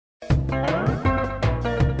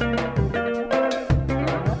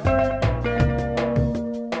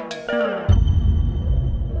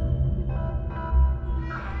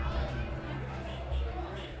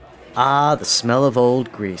Ah, the smell of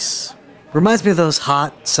old grease. Reminds me of those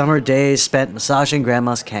hot summer days spent massaging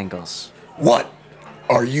Grandma's Kangles. What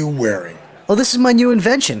are you wearing? Oh, this is my new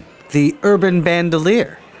invention, the urban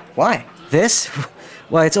bandolier. Why? This?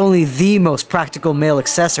 Why, it's only the most practical male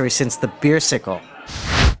accessory since the beer sickle.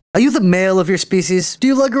 Are you the male of your species? Do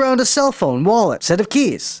you lug around a cell phone, wallet, set of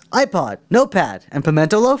keys, iPod, notepad, and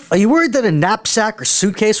pimento loaf? Are you worried that a knapsack or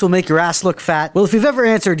suitcase will make your ass look fat? Well, if you've ever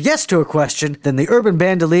answered yes to a question, then the Urban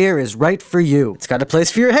Bandolier is right for you. It's got a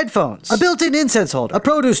place for your headphones, a built-in incense holder, a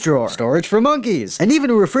produce drawer, storage for monkeys, and even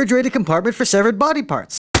a refrigerated compartment for severed body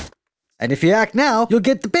parts. And if you act now, you'll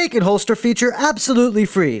get the bacon holster feature absolutely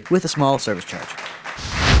free, with a small service charge.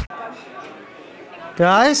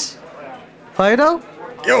 Guys? Fido?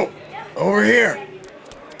 Yo, over here.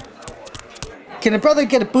 Can a brother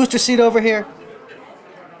get a booster seat over here?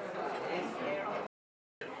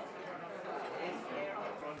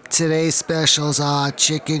 Today's specials are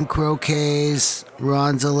chicken croquets,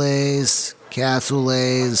 rondelets,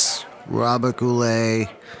 cassoulets, Robert Goulet.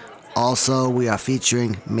 Also, we are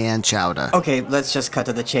featuring man chowder. Okay, let's just cut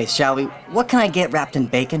to the chase, shall we? What can I get wrapped in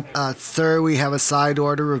bacon? Sir, we have a side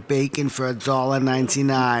order of bacon for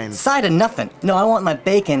 $1.99. Side of nothing. No, I want my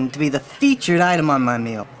bacon to be the featured item on my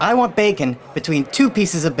meal. I want bacon between two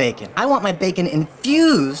pieces of bacon. I want my bacon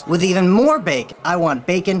infused with even more bacon. I want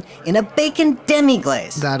bacon in a bacon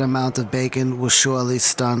demi-glaze. That amount of bacon will surely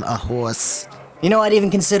stun a horse. You know, I'd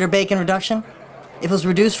even consider bacon reduction if it was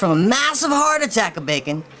reduced from a massive heart attack of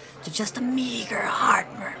bacon to just a meager heart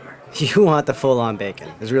murmur. You want the full-on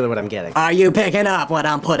bacon, is really what I'm getting. Are you picking up what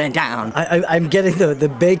I'm putting down? I'm getting the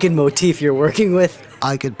bacon motif you're working with.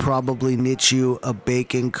 I could probably knit you a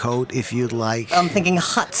bacon coat if you'd like. I'm thinking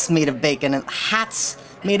huts made of bacon and hats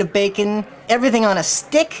made of bacon, everything on a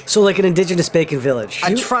stick. So like an indigenous bacon village.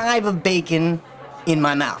 A tribe of bacon in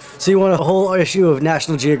my mouth. So you want a whole issue of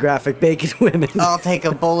National Geographic bacon women? I'll take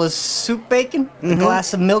a bowl of soup bacon, a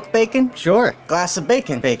glass of milk bacon. Sure. Glass of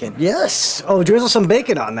bacon. Yes. Oh, drizzle some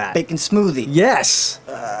bacon on that. Bacon smoothie. Yes.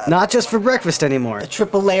 Not just for breakfast anymore. A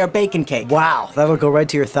triple layer bacon cake. Wow, that'll go right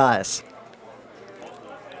to your thighs.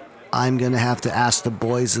 I'm gonna have to ask the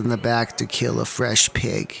boys in the back to kill a fresh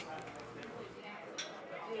pig.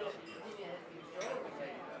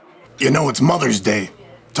 You know, it's Mother's Day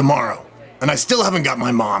tomorrow, and I still haven't got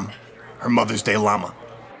my mom her Mother's Day llama.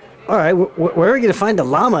 All right, where are we gonna find a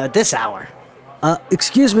llama at this hour?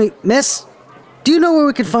 Excuse me, miss? Do you know where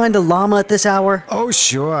we could find a llama at this hour? Oh,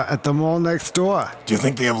 sure, at the mall next door. Do you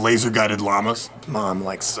think they have laser-guided llamas? Mom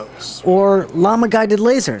likes those. Or llama-guided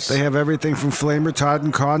lasers? They have everything from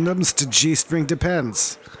flame-retardant condoms to G-string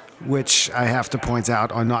depends, which I have to point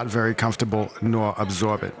out are not very comfortable nor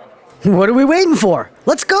absorbent. What are we waiting for?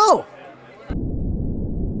 Let's go!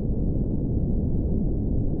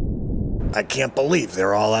 I can't believe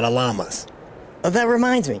they're all out of llamas. Oh, that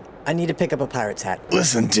reminds me. I need to pick up a pirate's hat.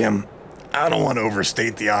 Listen, Tim, I don't want to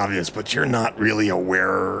overstate the obvious, but you're not really a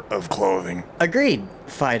wearer of clothing. Agreed,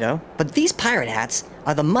 Fido. But these pirate hats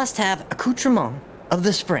are the must-have accoutrement of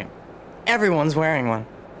the spring. Everyone's wearing one.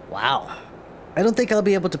 Wow. I don't think I'll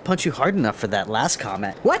be able to punch you hard enough for that last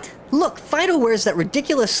comment. What? Look, Fido wears that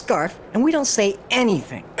ridiculous scarf, and we don't say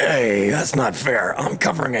anything. Hey, that's not fair. I'm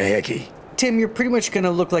covering a hickey. Tim, you're pretty much gonna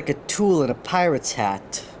look like a tool in a pirate's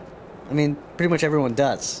hat. I mean, pretty much everyone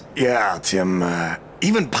does. Yeah, Tim,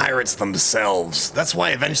 even pirates themselves. That's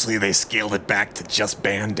why eventually they scaled it back to just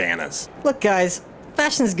bandanas. Look, guys,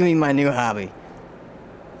 fashion's gonna be my new hobby.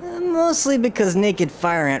 Mostly because naked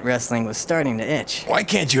fire ant wrestling was starting to itch. Why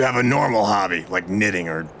can't you have a normal hobby, like knitting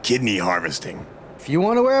or kidney harvesting? If you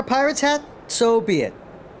want to wear a pirate's hat, so be it.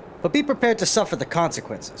 But be prepared to suffer the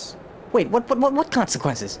consequences. Wait, what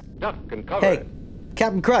consequences? Hey,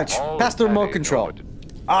 Captain Crunch, pass the remote control.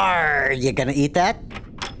 Are you gonna eat that?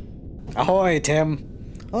 Ahoy, Tim.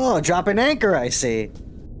 Oh, dropping anchor, I see.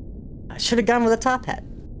 I should have gone with a top hat.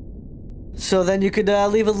 So then you could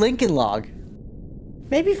leave a Lincoln log.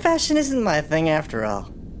 Maybe fashion isn't my thing after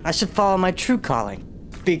all. I should follow my true calling.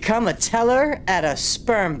 Become a teller at a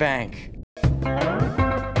sperm bank.